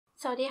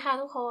สวัสดีค่ะ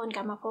ทุกคนก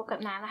ลับมาพบกับ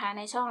น้ำนะคะใ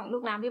นช่องลู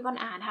กน้ำริบบอน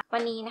อาร์ตค่ะวั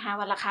นนี้นะคะ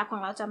วันละครับขอ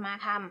งเราจะมา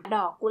ทำด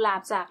อกกุหลา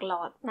บจากหล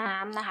อดน้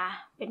ำนะคะ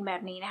เป็นแบ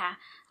บนี้นะคะ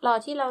หลอด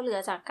ที่เราเหลือ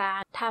จากกา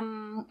รท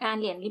ำงาน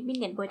เหรียญริบบิ้น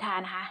เหรียญโปรยทาน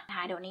นะค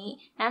ะเดี๋ยวนี้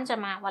น้ำจะ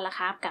มาวันละค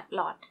รับกับห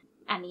ลอด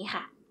อันนี้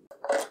ค่ะ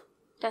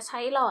จะใช้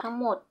หลอดทั้ง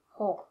หมด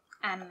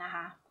6อันนะค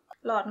ะ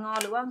หลอดงอ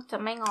หรือว่าจะ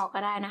ไม่งอก็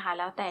ได้นะคะแ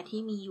ล้วแต่ที่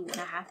มีอยู่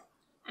นะคะ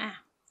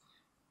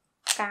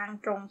กลาง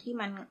ตรงที่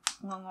มัน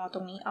งอต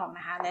รงนี้ออกน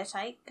ะคะและใ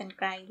ช้กรรไ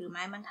กรหรือไ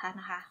ม้บรรทัด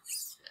นะคะ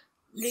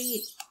รี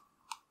ด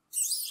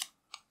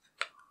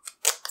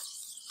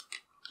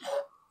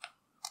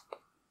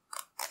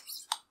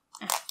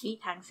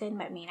ทางเส้น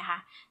แบบนี้นะคะ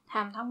ท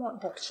ำทั้งหมด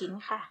6ชิ้น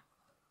ค่ะ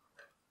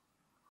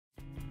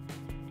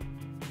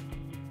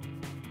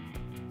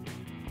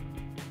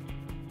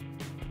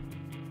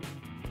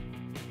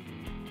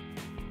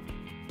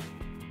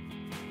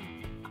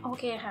โอ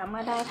เคค่ะเ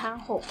มื่อได้ทั้ง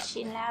6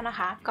ชิ้นแล้วนะ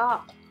คะก็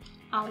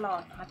เอาหลอ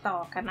ดมาต่อ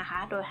กันนะคะ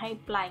โดยให้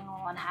ปลายงอ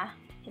นะคะ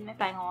เห็นไหม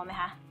ปลายงอไหม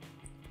คะ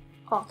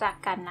ออกจาก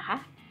กันนะคะ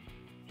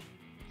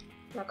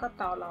แล้วก็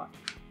ต่อหลอด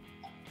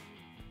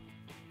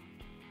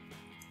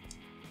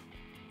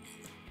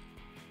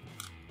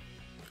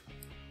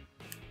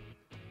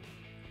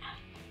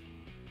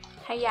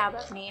ให้ยาวแบ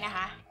บนี้นะค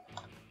ะ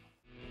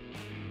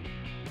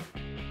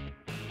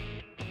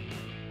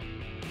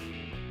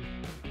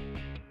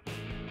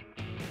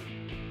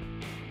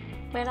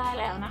ไม่ได้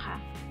แล้วนะคะ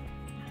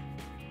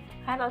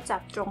ให้เราจั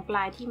บตรงปล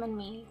ายที่มัน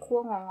มีขั้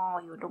วงอ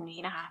ๆอยู่ตรง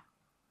นี้นะคะ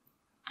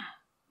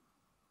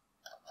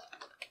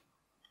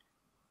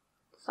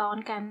ซ้อน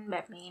กันแบ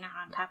บนี้นะค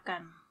ะทับกั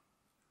น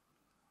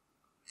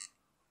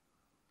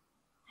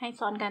ให้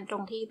ซ้อนกันตร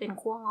งที่เป็น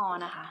ขั้วงอ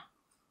นะคะ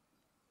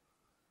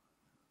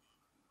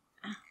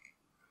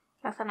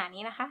ลักษณะ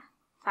นี้นะคะ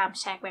3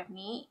แฉกแบบ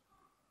นี้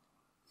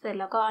เสร็จ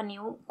แล้วก็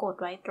นิ้วกด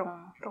ไว้ตร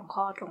ง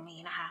ข้อตรงนี้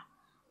นะคะ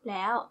แ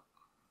ล้ว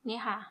นี่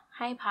ค่ะใ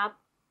ห้พับ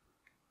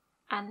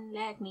อันแ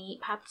รกนี้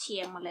พับเฉี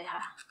ยงมาเลย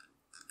ค่ะ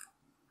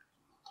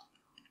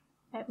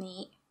แบบ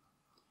นี้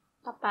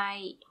ต่อไป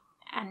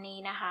อันนี้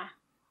นะคะ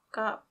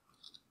ก็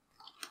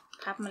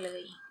พับมาเล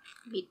ย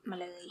บิดมา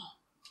เลย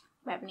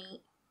แบบนี้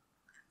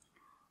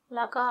แ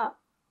ล้วก็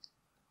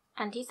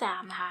อันที่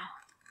3นะคะ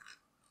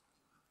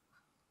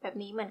แบบ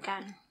นี้เหมือนกั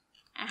น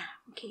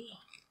โอเค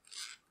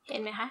เห็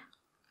นไหมคะ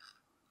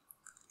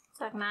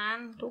จากนั้น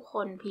ทุกค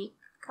นพลิก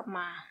กลับม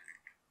า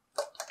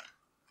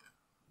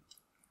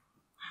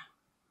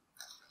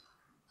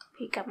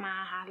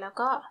ค่ะแล้ว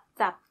ก็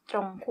จับตร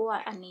งขั้ว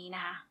อันนี้น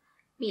ะคะ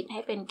บิดให้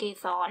เป็นเก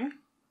สร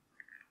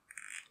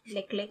เ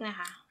ล็กๆนะ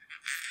คะ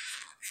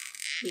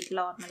บิดหล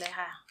อดมาเลย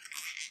ค่ะ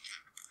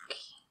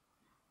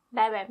ไ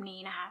ด้แบบนี้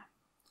นะคะ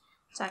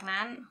จาก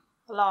นั้น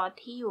หลอด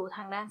ที่อยู่ท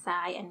างด้านซ้า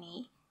ยอันนี้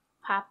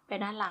พับไป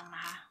ด้านหลังน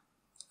ะคะ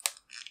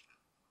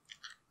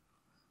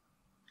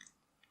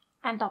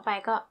อันต่อไป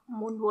ก็ห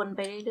มุนวนไป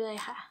เรื่อย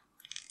ๆค่ะ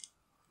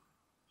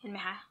เห็นไหม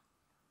คะ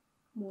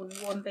หมุน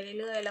วนไป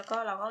เรื่อยๆแล้วก็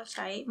เราก็ใ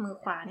ช้มือ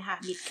ขวาเนี่ยค่ะ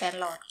บิดแกน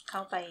หลอดเข้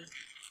าไป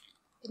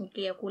เป็นเก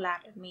ลียวกุหลาบ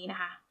แบบนี้นะ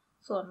คะ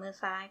ส่วนมือ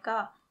ซ้ายก็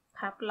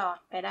พับหลอด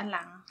ไปด้านห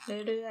ลัง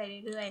เรื่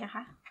อยๆนะค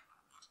ะ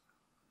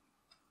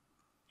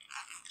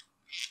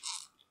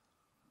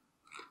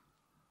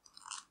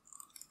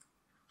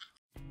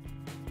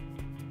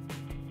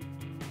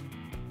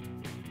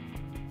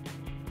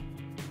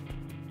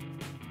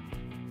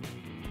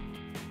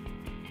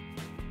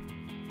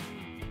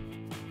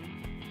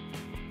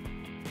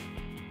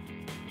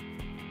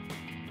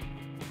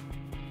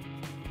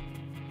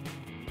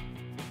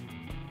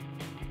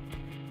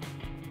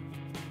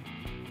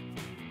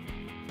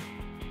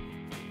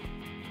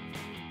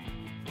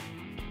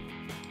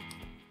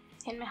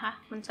เห็นไหมคะ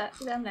มันจะ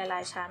เริ่มหลา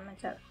ยๆชั้นมัน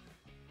จะ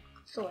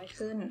สวย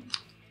ขึ้น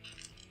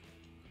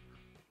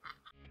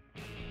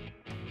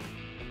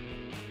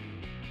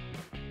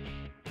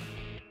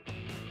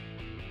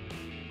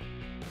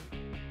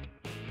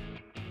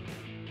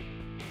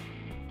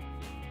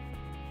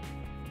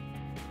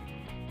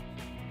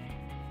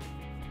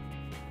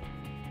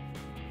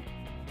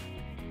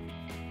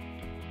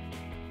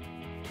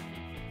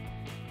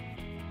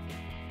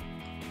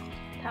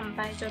ทำไป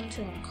จน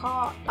ถึงข้อ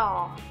ต่อ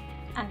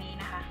อันนี้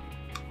นะคะ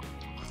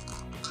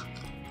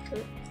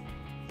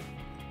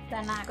ด้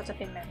านหน้าก็จะเ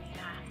ป็นแบบนี้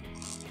นะคะ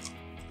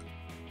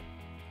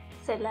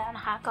เสร็จแล้วน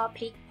ะคะก็พ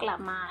ลิกกลับ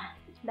มา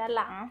ด้าน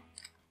หลัง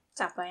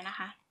จับไว้นะ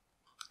คะ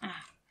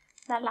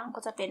ด้านหลังก็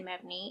จะเป็นแบ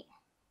บนี้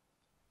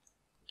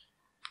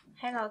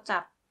ให้เราจั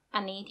บอั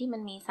นนี้ที่มั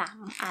นมี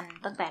3อัน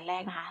ตั้งแต่แร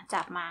กนะคะ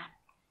จับมา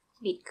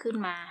บิดขึ้น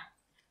มา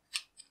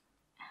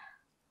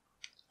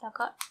แล้ว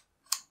ก็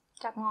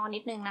จับงอนิ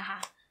ดนึงนะคะ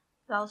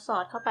เราสอ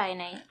ดเข้าไป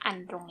ในอัน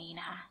ตรงนี้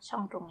นะคะช่อ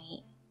งตรงนี้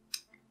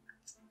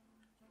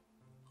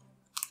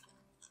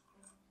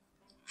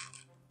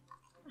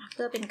เ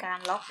พื่อเป็นการ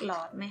ล็อกหล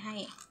อดไม่ให้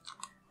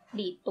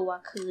ดีดตัว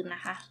คืนน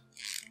ะคะ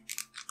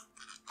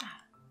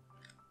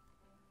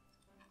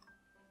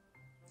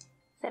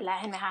เสร็จแล้ว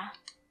เห็นไหมคะ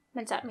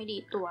มันจะไม่ดี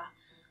ดตัว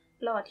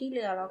หลอดที่เห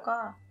ลือเราก็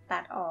ตั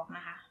ดออกน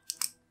ะคะ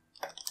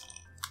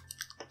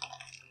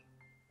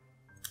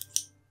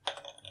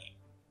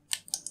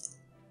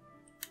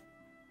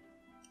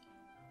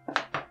เ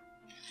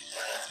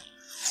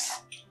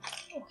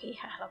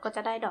เราก็จ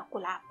ะได้ดอกกุ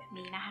หลาบแบบ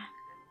นี้นะคะ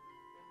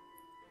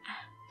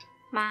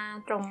มา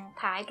ตรง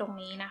ท้ายตรง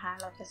นี้นะคะ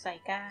เราจะใส่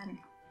ก้าน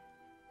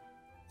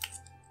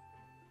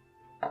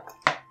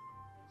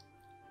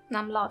น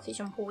ำหลอดสี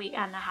ชมพูอีก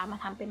อันนะคะมา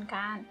ทำเป็น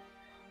ก้าน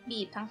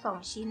บีบทั้ง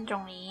2ชิ้นตร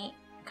งนี้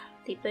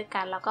ติดด้วย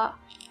กันแล้วก็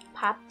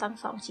พับทั้ง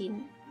2ชิ้น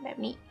แบบ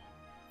นี้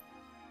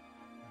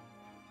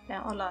แล้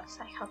วเอาหลอดใ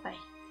ส่เข้าไป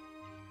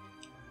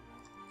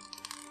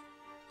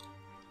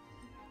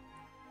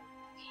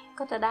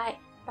ก็จะได้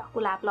ดอกกุ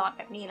หลาบหลอดแ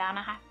บบนี้แล้ว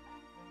นะคะ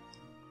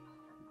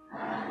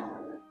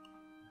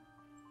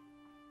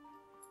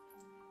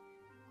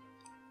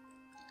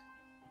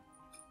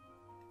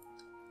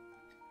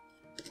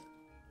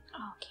โอ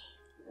เค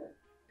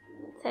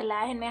เสร็จแล้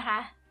วเห็นไหมคะ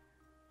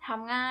ท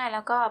ำง่ายแ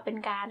ล้วก็เป็น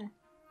การ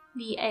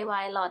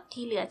DIY หลอด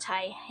ที่เหลือใช้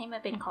ให้มา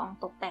เป็นของ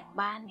ตกแต่ง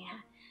บ้านเนี่ยค่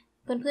ะ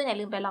เพื่อนๆอย่า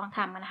ลืมไปลองท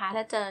ำกันนะคะแ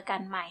ล้วเจอกั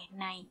นใหม่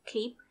ในค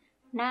ลิป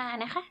หน้า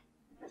นะคะ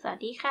สวัส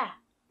ดีค่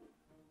ะ